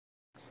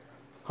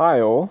Hi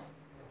all.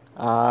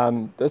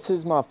 This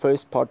is my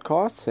first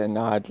podcast and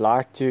I'd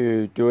like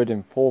to do it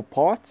in 4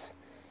 parts.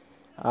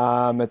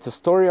 It's a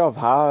story of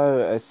how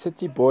a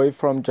city boy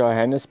from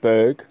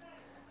Johannesburg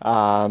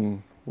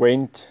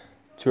went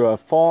to a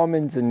farm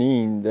in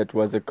Zanin that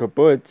was a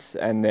kibbutz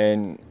and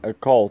then a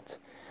cult.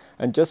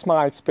 And just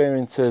my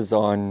experiences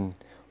on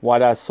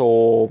what I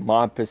saw,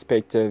 my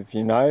perspective,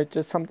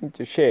 just something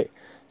to share.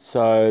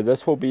 So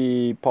this will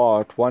be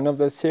part 1 of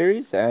the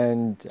series,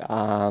 and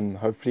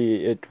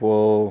hopefully it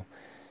will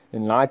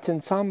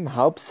enlighten some,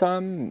 help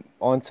some,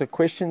 answer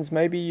questions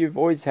maybe you've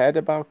always had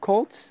about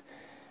cults,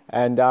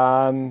 and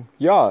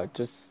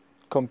just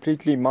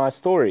completely my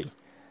story.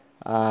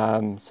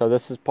 So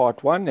this is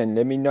part 1, and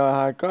let me know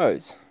how it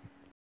goes.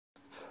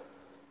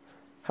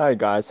 Hi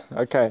guys.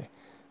 Okay,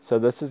 so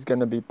this is going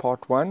to be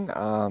part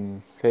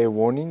 1. Fair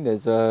warning,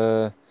 there's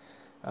a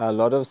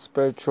lot of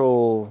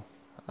spiritual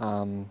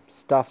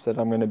stuff that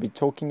I'm going to be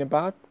talking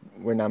about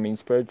when I mean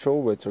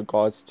spiritual with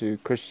regards to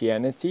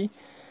Christianity.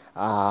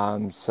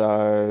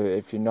 So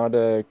if you're not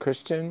a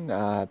Christian,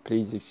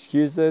 please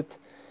excuse it,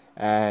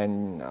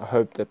 and I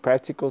hope the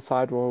practical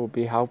side will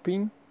be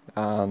helping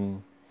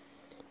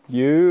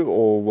you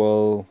or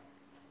will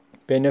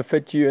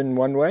benefit you in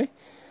one way.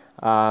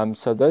 I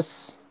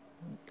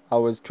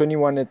was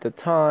 21 at the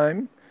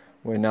time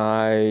when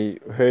I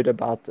heard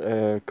about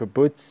a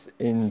kibbutz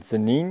in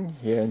Zanin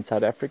here in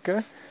South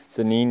Africa.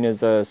 Zanin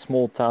is a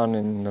small town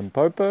in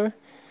Limpopo.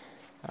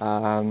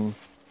 And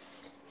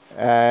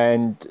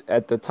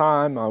at the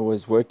time I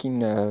was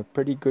working a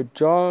pretty good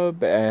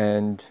job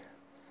and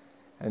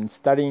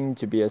studying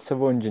to be a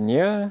civil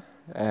engineer,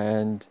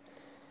 and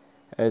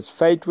as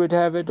fate would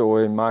have it,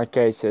 or in my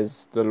case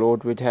as the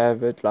Lord would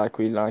have it, like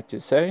we like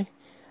to say,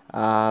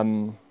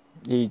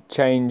 He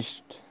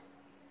changed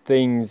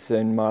things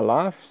in my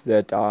life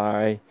that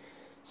I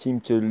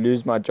seemed to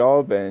lose my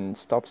job and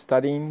stop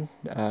studying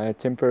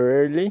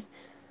temporarily,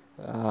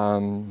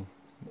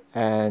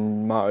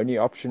 and my only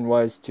option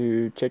was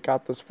to check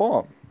out this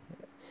farm.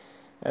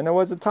 And there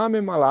was a time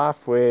in my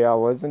life where I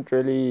wasn't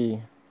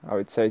really, I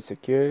would say,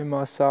 secure in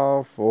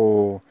myself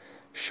or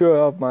sure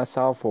of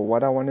myself or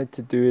what I wanted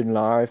to do in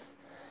life.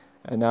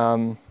 And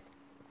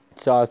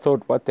so I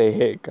thought, what the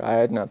heck, I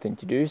had nothing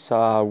to do, so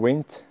I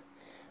went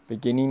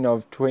beginning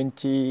of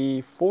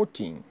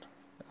 2014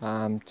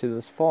 to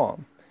this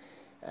farm.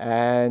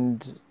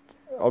 And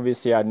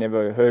obviously I'd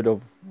never heard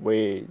of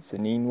where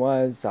Zanin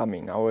was. I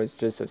mean, I was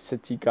just a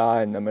city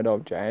guy in the middle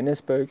of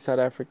Johannesburg, South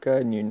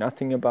Africa, knew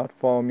nothing about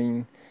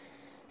farming.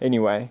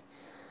 Anyway,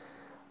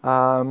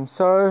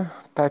 so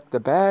packed the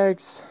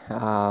bags.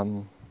 My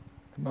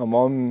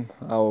mom,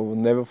 I'll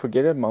never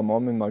forget it, my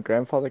mom and my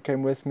grandfather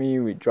came with me.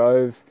 We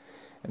drove,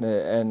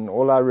 and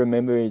all I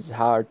remember is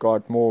how it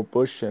got more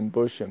bush and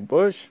bush and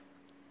bush.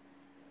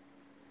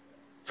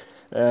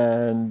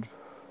 And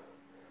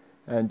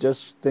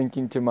just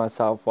thinking to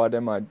myself, what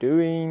am I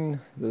doing?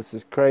 This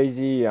is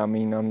crazy. I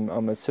mean,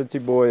 I'm a city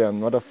boy,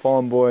 I'm not a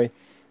farm boy.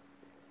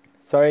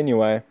 So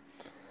anyway,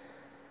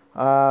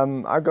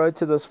 I go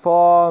to this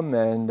farm,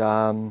 and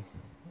I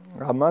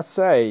must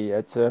say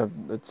it's a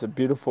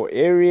beautiful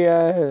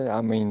area. I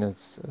mean,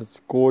 it's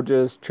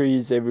gorgeous,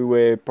 trees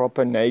everywhere,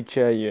 proper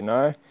nature,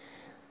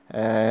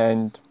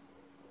 And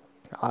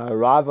I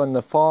arrive on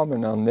the farm,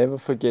 and I'll never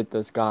forget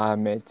this guy I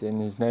met, and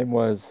his name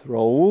was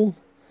Raul.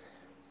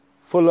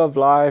 Full of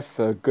life,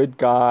 a good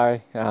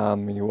guy.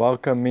 He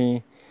welcomed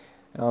me.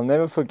 And I'll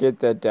never forget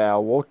that day. I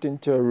walked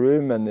into a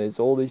room, and there's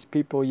all these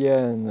people here,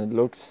 and it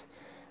looks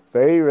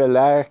very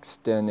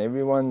relaxed, and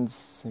everyone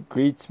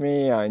greets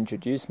me. I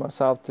introduce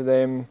myself to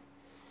them,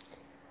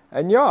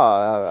 and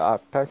I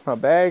packed my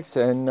bags,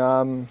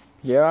 and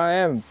here I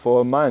am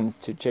for a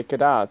month to check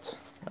it out.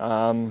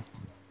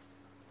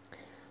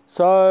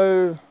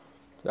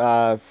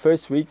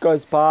 First week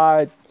goes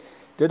by.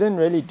 Didn't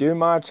really do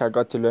much. I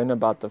got to learn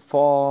about the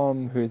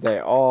farm, who they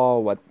are,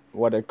 what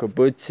a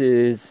kibbutz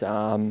is.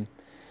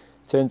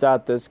 Turns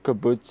out this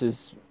kibbutz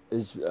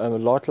is a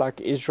lot like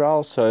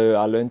Israel, so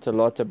I learned a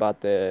lot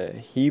about the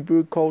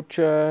Hebrew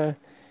culture,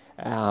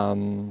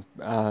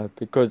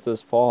 because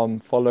this farm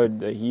followed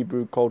the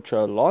Hebrew culture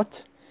a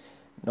lot.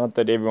 Not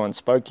that everyone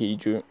spoke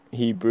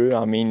Hebrew.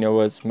 I mean, it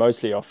was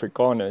mostly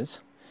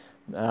Afrikaners.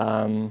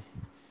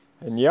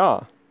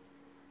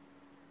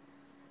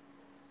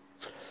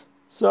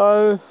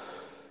 So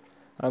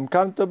I'm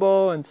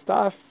comfortable and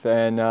stuff,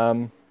 and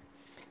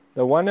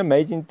the one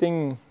amazing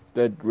thing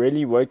that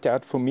really worked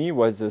out for me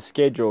was the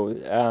schedule.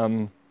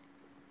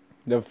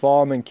 The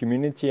farm and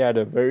community had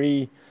a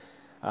very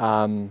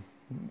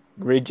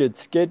rigid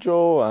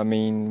schedule. I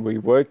mean, we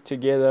worked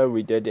together,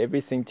 we did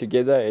everything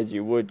together as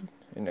you would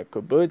in a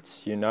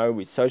kibbutz.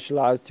 We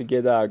socialized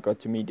together. I got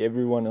to meet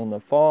everyone on the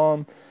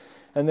farm,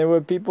 and there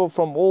were people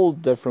from all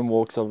different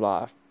walks of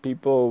life.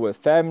 People with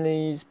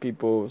families,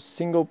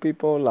 single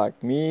people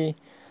like me,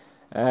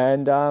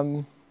 and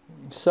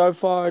so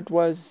far it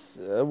was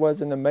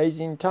an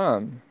amazing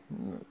time.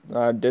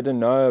 I didn't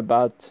know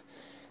about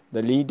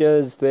the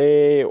leaders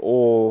there,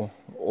 or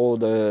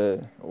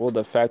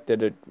the fact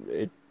that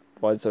it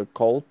was a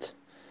cult,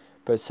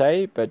 per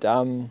se, but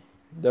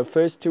the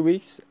first 2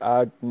 weeks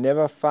I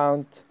never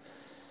found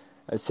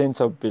a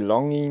sense of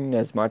belonging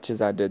as much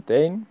as I did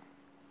then.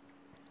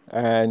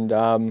 And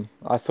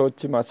I thought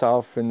to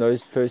myself, in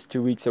those first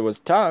 2 weeks it was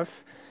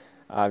tough.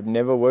 I've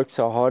never worked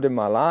so hard in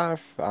my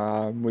life.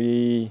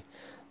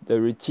 The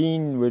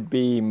routine would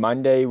be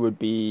Monday would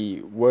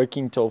be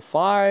working till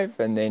 5,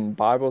 and then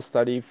Bible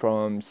study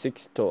from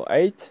 6 till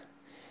 8.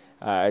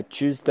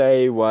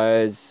 Tuesday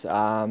was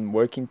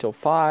working till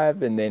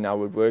 5, and then I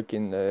would work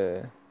in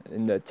the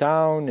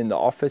town, in the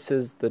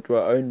offices that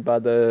were owned by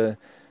the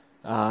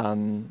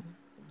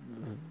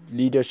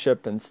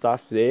leadership and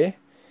stuff there.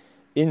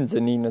 In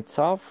Zanin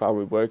itself, I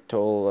would work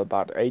till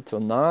about 8 or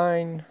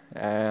 9.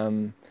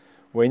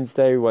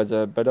 Wednesday was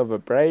a bit of a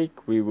break.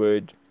 We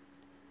would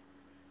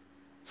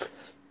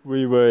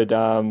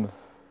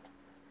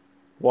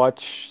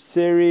watch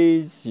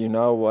series,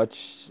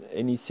 watch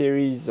any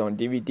series on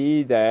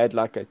DVD. They had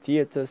like a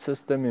theater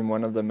system in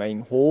one of the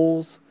main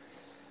halls.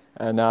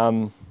 And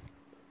and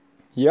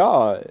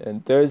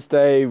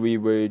Thursday we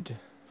would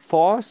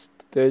fast.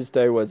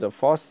 Thursday was a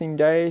fasting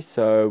day,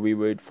 so we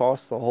would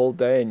fast the whole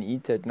day and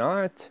eat at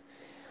night.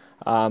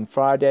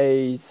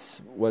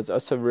 Fridays was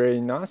also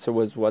really nice. It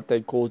was what they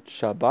called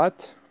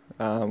Shabbat,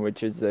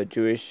 which is a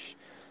Jewish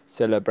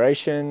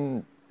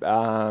celebration.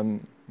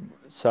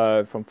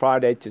 So from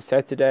Friday to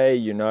Saturday,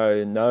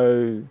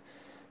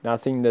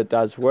 nothing that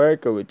does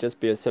work. It would just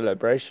be a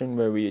celebration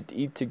where we'd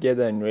eat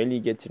together and really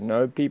get to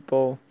know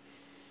people.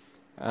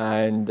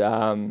 And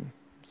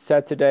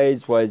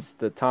Saturdays was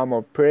the time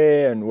of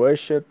prayer and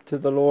worship to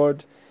the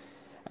Lord.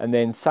 And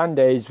then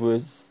Sundays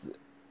was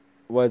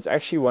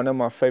actually one of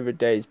my favorite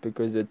days,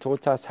 because it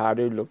taught us how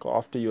to look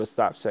after your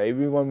stuff. So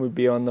everyone would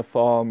be on the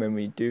farm, and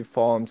we do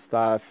farm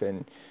stuff,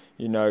 and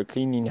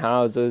cleaning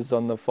houses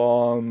on the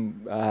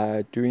farm,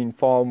 doing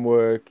farm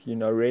work,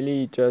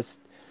 really just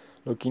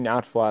looking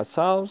out for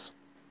ourselves,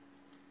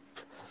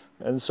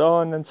 and so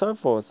on and so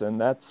forth. And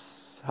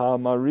that's how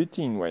my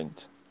routine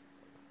went.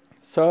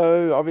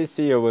 So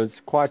obviously it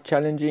was quite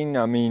challenging.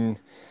 I mean,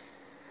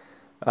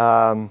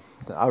 I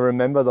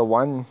remember the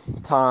one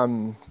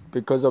time,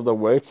 because of the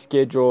work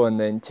schedule and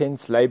the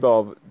intense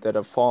labor that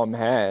a farm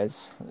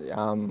has,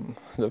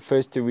 the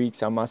first 2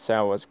 weeks, I must say,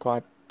 I was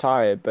quite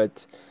tired.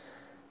 But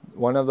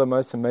one of the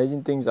most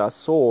amazing things I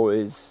saw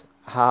is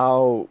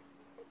how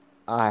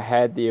I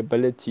had the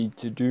ability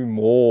to do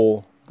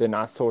more than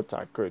I thought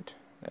I could.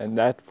 And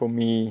that, for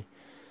me,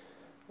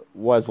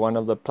 was one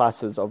of the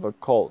pluses of a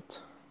cult.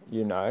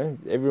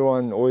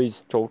 Everyone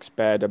always talks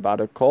bad about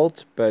a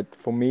cult, but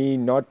for me,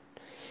 not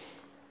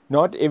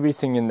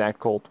everything in that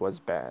cult was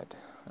bad.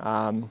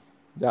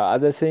 The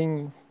other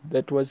thing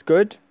that was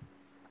good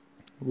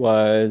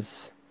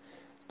was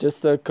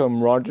just the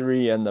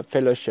camaraderie and the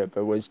fellowship.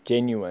 It was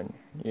genuine.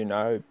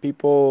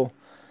 People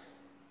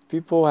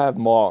have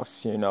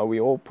masks. We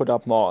all put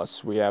up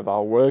masks. We have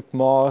our work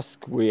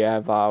mask. We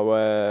have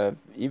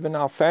even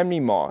our family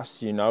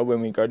masks.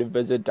 When we go to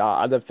visit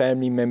our other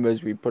family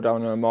members, we put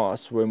on a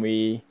mask. When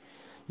we,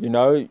 you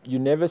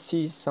never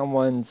see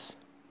someone's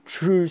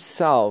true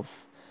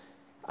self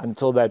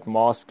until that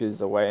mask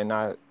is away.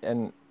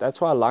 And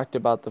that's what I liked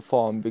about the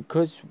farm,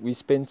 because we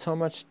spent so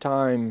much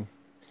time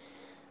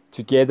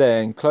together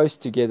and close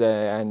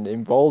together and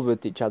involved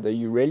with each other.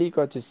 You really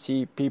got to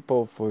see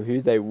people for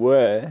who they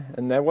were,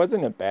 and that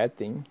wasn't a bad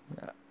thing.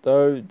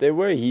 Though there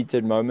were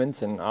heated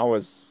moments, and I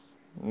was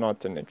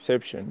not an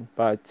exception.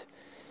 But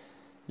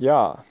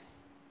yeah,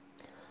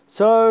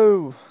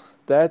 so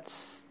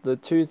that's the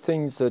two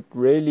things that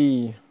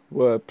really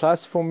were a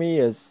plus for me,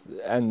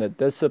 and the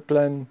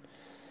discipline.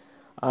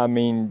 I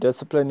mean,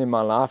 discipline in my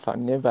life I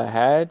never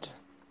had.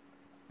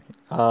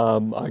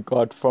 I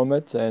got from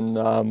it, and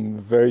I'm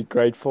very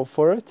grateful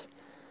for it.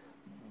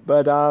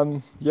 But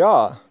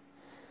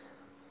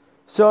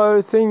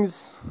so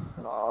things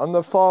on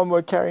the farm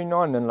were carrying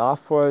on, and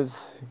life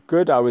was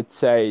good, I would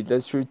say.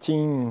 This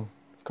routine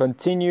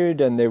continued,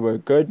 and there were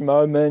good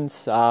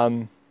moments.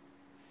 The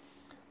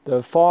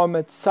farm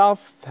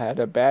itself had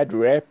a bad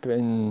rep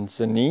in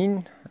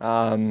Zanin.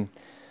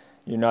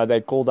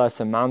 They called us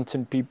the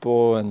mountain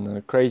people and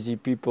the crazy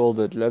people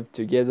that lived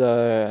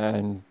together,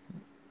 and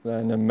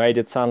it made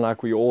it sound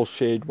like we all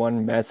shared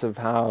one massive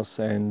house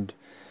and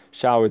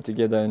showered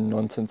together and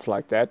nonsense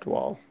like that.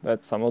 Well,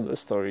 that's some of the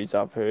stories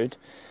I've heard.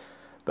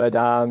 But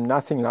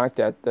nothing like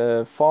that.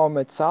 The farm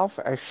itself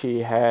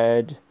actually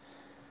had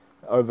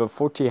over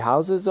 40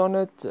 houses on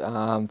it,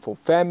 for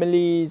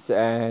families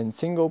and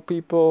single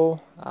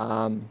people.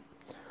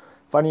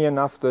 Funny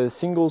enough, the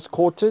singles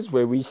quarters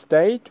where we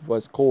stayed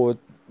was called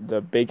the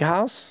big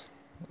house,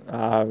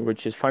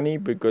 which is funny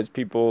because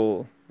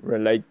people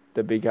relate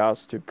the big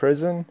house to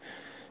prison.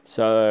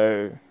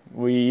 So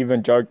we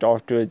even joked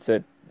afterwards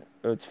that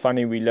it's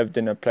funny we lived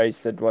in a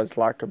place that was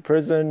like a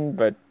prison,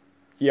 but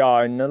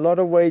yeah, in a lot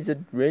of ways it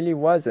really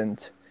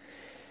wasn't.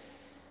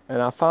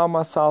 And I found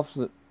myself,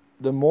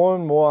 the more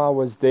and more I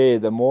was there,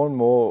 the more and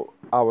more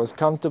I was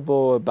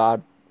comfortable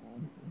about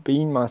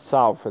being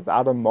myself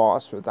without a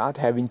mask, without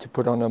having to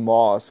put on a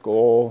mask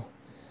or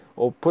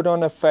or put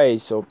on a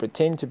face or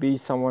pretend to be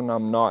someone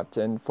I'm not.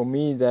 And for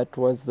me, that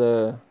was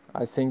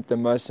I think the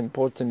most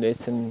important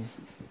lesson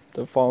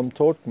the farm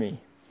taught me.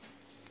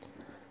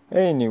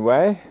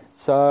 Anyway,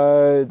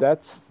 so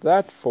that's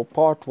that for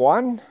part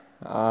 1.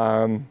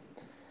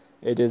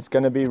 It is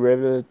going to be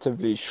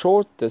relatively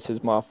short. This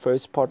is my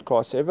first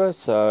podcast ever,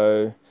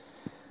 so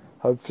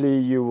hopefully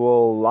you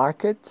will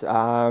like it.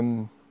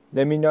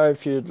 Let me know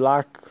if you'd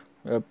like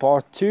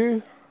part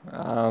 2.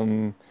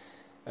 And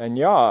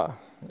yeah,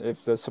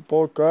 if the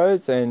support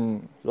grows,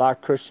 and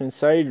like Christians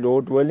say,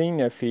 Lord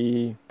willing, if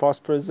He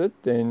prospers it,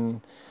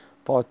 then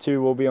part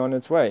 2 will be on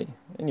its way.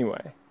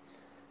 Anyway,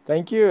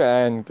 thank you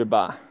and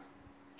goodbye.